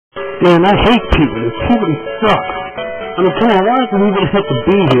Man, I hate puberty. Puberty sucks. I mean, come on, why does it even have to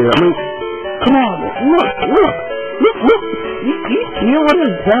be here? I mean, come on, look. You hear what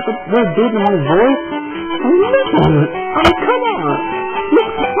it did to my voice? I mean, listen. I mean, come on.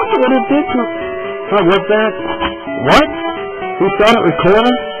 Look at what it did to... Oh, what's that? What? Who started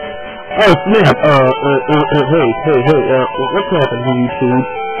recording? Oh, snap. Hey, what's happening, YouTube?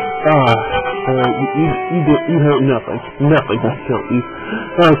 You heard nothing. Nothing, I tell you.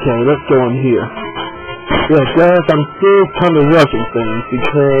 Okay, let's go in here. Yeah, guys, I'm still kind of rushing things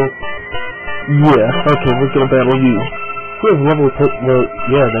because... Yeah, okay, we're gonna battle you. Where's level... Well,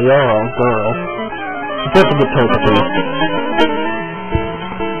 yeah, they are all girls. That's a good talkative.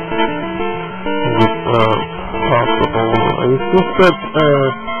 Possible. It's just that,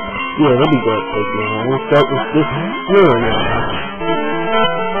 yeah, that'd be great. We'll start with this one.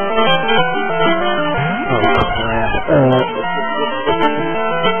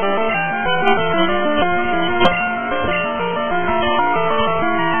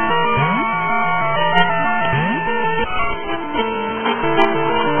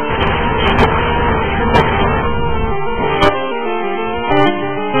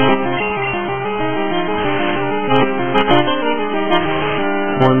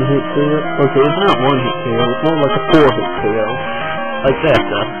 One-hit KO? Okay, it's not one-hit KO, it's more like a 4-hit KO. Like that,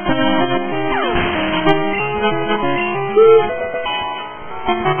 though.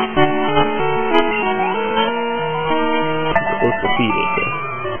 Supposed to feed it, though.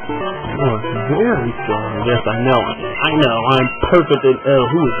 Oh, very strong. Yes, I know. I'm perfect at...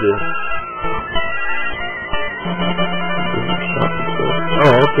 who is this?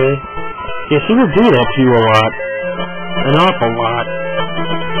 Oh, okay. Yeah, she would do that to you a lot. An awful lot.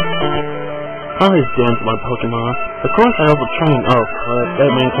 I always dance my Pokemon. Of course I also train. Oh, crap.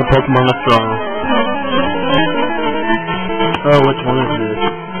 That means my Pokemon are strong. Oh, which one is this?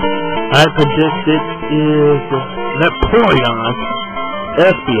 I predict it is... that Porygon.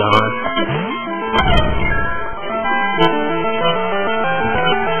 Espeon.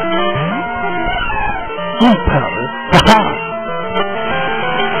 Heat powder. Haha!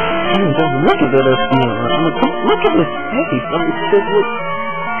 Look at that Espeon. I mean, look at his face. I mean,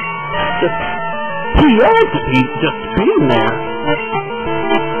 he has to be just being there.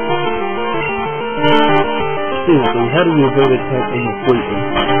 Seriously, how do you avoid attack when you're sleeping?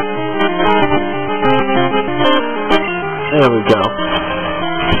 There we go.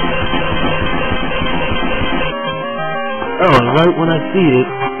 Oh, and right when I see it,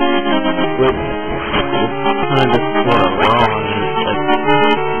 which is kind of sort of wrong in a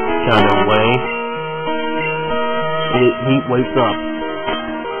kind of way, he wakes up.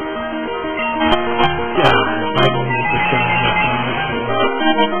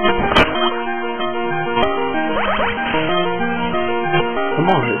 Come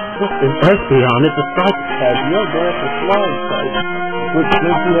on, it's just an Espeon, it's a psychic type. You're there for flying type, which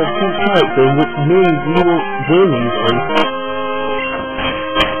makes you have 2 types, and which means you will win easily.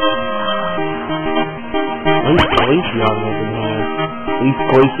 At least Glaceon doesn't have. At least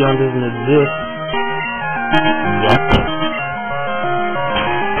Glaceon doesn't exist. Yep.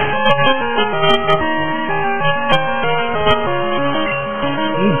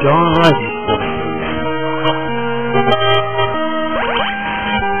 You darn right he's still.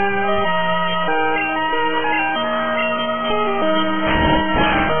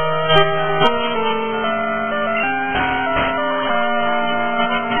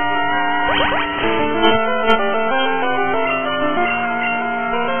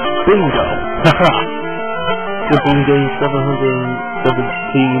 Bingo! Haha! Shipping gain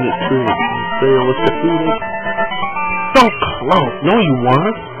 717 experience. Sale was defeated. So close! No, you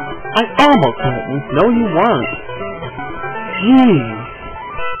weren't! I almost had you! No, you weren't! Jeez!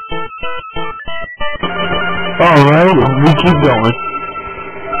 Alright, we keep going.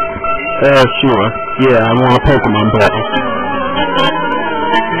 Sure. Yeah, I want a Pokemon battle.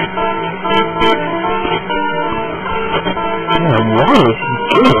 Yeah, water is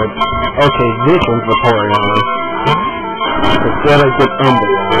good. Okay, this one's the Porygon. Pathetic with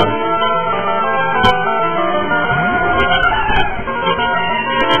Umbreon.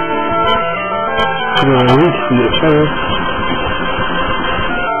 I'm gonna reach for it first.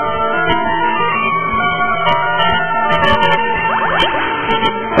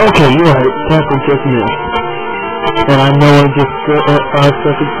 Okay, you're right. Tackle just missed. And I know I just got that 5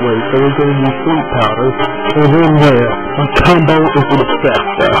 seconds late, so we're gonna use Sleep Powder. And then there, a combo is an effect.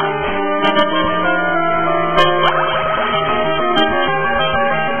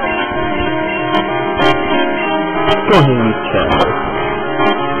 Go ahead and use Chapter.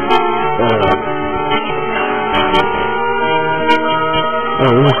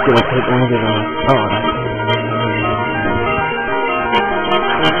 this is gonna take longer than I thought.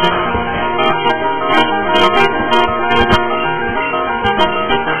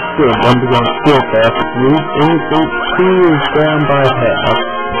 Good, underground still fast. Route anything is down by half.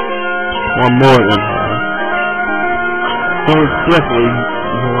 Or more than half. So it's definitely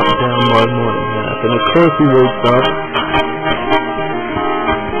down by more than half. And of course he wakes up.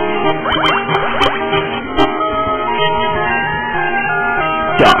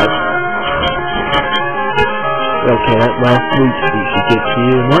 God. Okay, that last week we should get to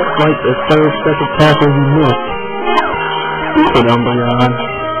you. And that's like the third set of tackles we missed. Stupid Umbreon.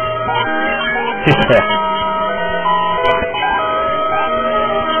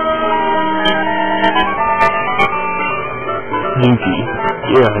 Pinky.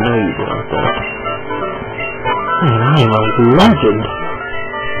 Yeah, I know you did that. Man, I am a legend.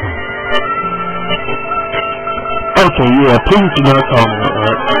 Okay, yeah, please do not call me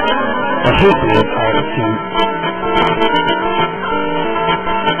that. I hate being called a cute.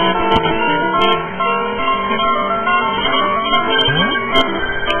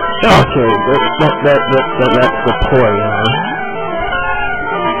 Okay, that's the point,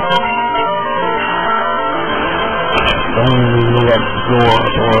 Only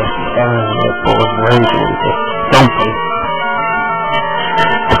absorb or raging or something.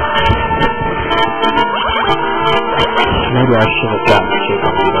 Maybe I should have gotten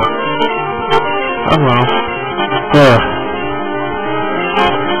chicken leader. Oh well.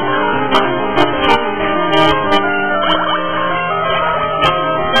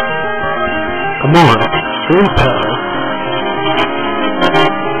 Come on, extreme power.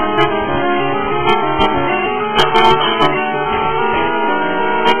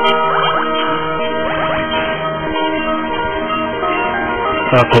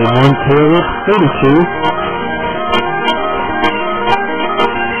 Okay, one tail, 32.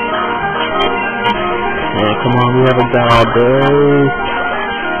 Yeah, come on, we haven't got all day.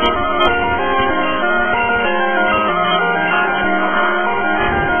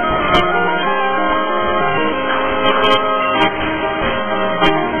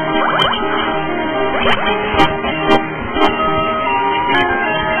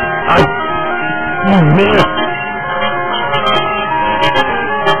 Oh man!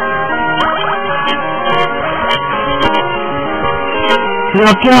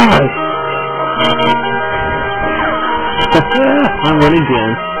 Oh God! I'm winning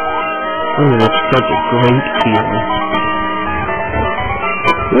again. Oh, that's such a great feeling.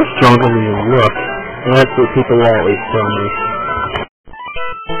 You're stronger than you look. That's what people always tell me.